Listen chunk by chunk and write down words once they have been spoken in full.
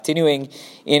Continuing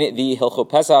in the Hilchot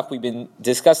Pesach, we've been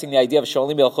discussing the idea of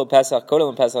Sholim Hilchot Pesach,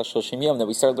 Kodem Pesach, Shoshim Yom, that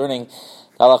we started learning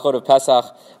the halachot of Pesach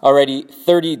already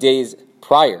 30 days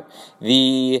prior.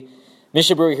 The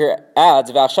Mishnah Berurah here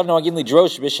adds, "V'achshav noagim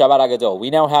lidrosh b'Shabbat Hagadol."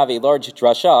 We now have a large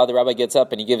drasha. The rabbi gets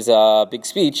up and he gives a big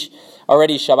speech.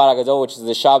 Already Shabbat Hagadol, which is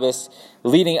the Shabbos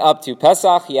leading up to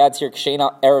Pesach. He adds here,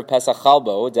 "Ksheina erev Pesach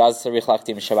chalbo, daz tzarich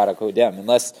lachtim Shabbat Hakodem."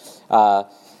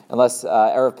 Unless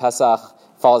erev Pesach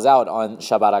falls out on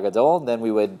Shabbat Hagadol, then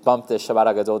we would bump the Shabbat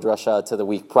Hagadol drasha to the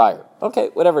week prior. Okay,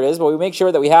 whatever it is, but we make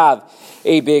sure that we have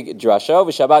a big drasha.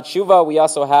 With Shabbat Shuvah, we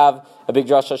also have a big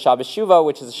drasha, Shabbos Shuvah,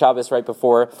 which is the Shabbos right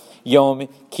before Yom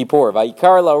Kippur.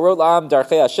 Vayikar la'orot la'am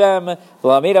darchei Hashem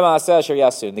v'la'amid ha'maaseh asher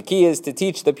yasun. The key is to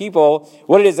teach the people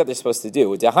what it is that they're supposed to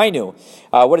do. Dehainu,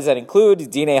 what does that include?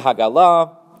 Dinei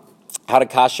Hagalah, how to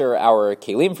kasher our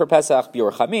kelim for Pesach,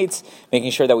 biur chametz, making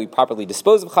sure that we properly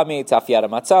dispose of chametz, afiyat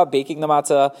matzah, baking the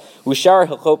matzah, ushar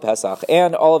hilchot Pesach,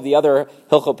 and all of the other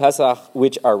hilchot Pesach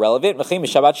which are relevant. Mechim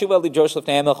Shabbat Shuvah lidrosh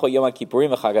lefnehem hilchot Yom Kippurim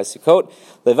v'Chag HaSukkot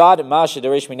levad ma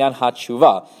shedaresh minyan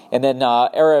haTshuvah. And then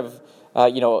erev,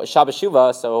 Shabbat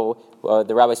Shuvah. So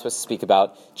the rabbi is supposed to speak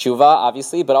about tshuva,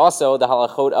 obviously, but also the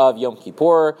halachot of Yom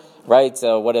Kippur, right?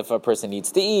 So what if a person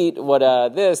needs to eat? What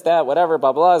this, that, whatever,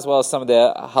 blah, blah, as well as some of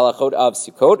the halachot of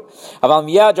Sukkot. Aval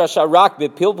miyad rasha rak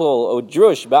bepilpul o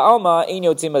drush ba'alma ein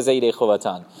yotzim hazeh yedei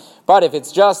chovatan. But if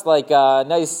it's just like a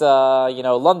nice,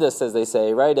 lumdus, as they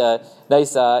say, right? A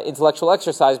nice intellectual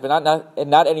exercise, but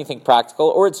not anything practical,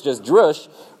 or it's just drush,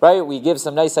 right? We give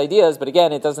some nice ideas, but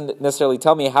again, it doesn't necessarily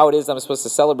tell me how it is I'm supposed to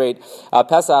celebrate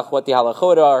Pesach, what the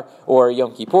halachot are, or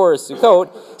Yom Kippur, or Sukkot.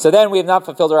 So then we have not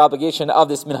fulfilled our obligation of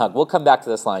this minhag. We'll come back to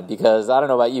this line, because I don't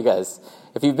know about you guys,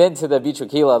 if you've been to the Beit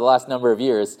Shukila the last number of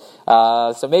years,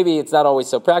 so maybe it's not always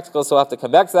so practical, so we'll have to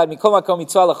come back to that.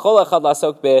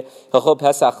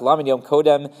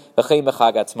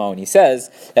 And he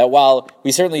says that while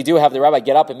we certainly do have the rabbi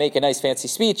get up and make a nice fancy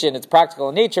speech, and it's practical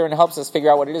in nature and helps us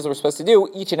figure out what it is we're supposed to do,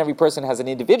 each and every person has an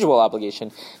individual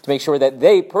obligation to make sure that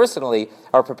they personally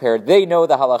are prepared. They know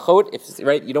the halachot.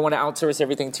 Right, you don't want to outsource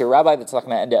everything to your rabbi. That's not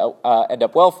going to end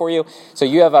up well for you. So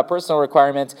you have a personal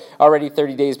requirement already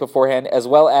 30 days beforehand, as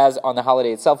well as on the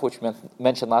holiday itself, which we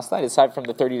mentioned last night. Aside from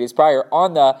the 30 days prior,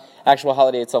 on the actual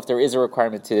holiday itself, there is a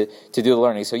requirement to do the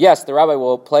learning. So yes, the rabbi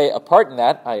will play a part in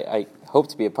that. I hope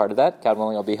to be a part of that. God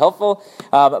willing, I'll be helpful.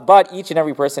 But each and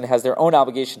every person has their own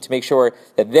obligation to make sure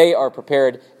that they are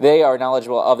prepared, they are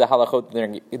knowledgeable of the halachot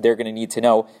they're going to need to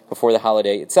know before the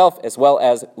holiday itself, as well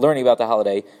as learning about the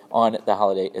holiday on the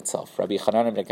holiday itself. Rabbi Chanan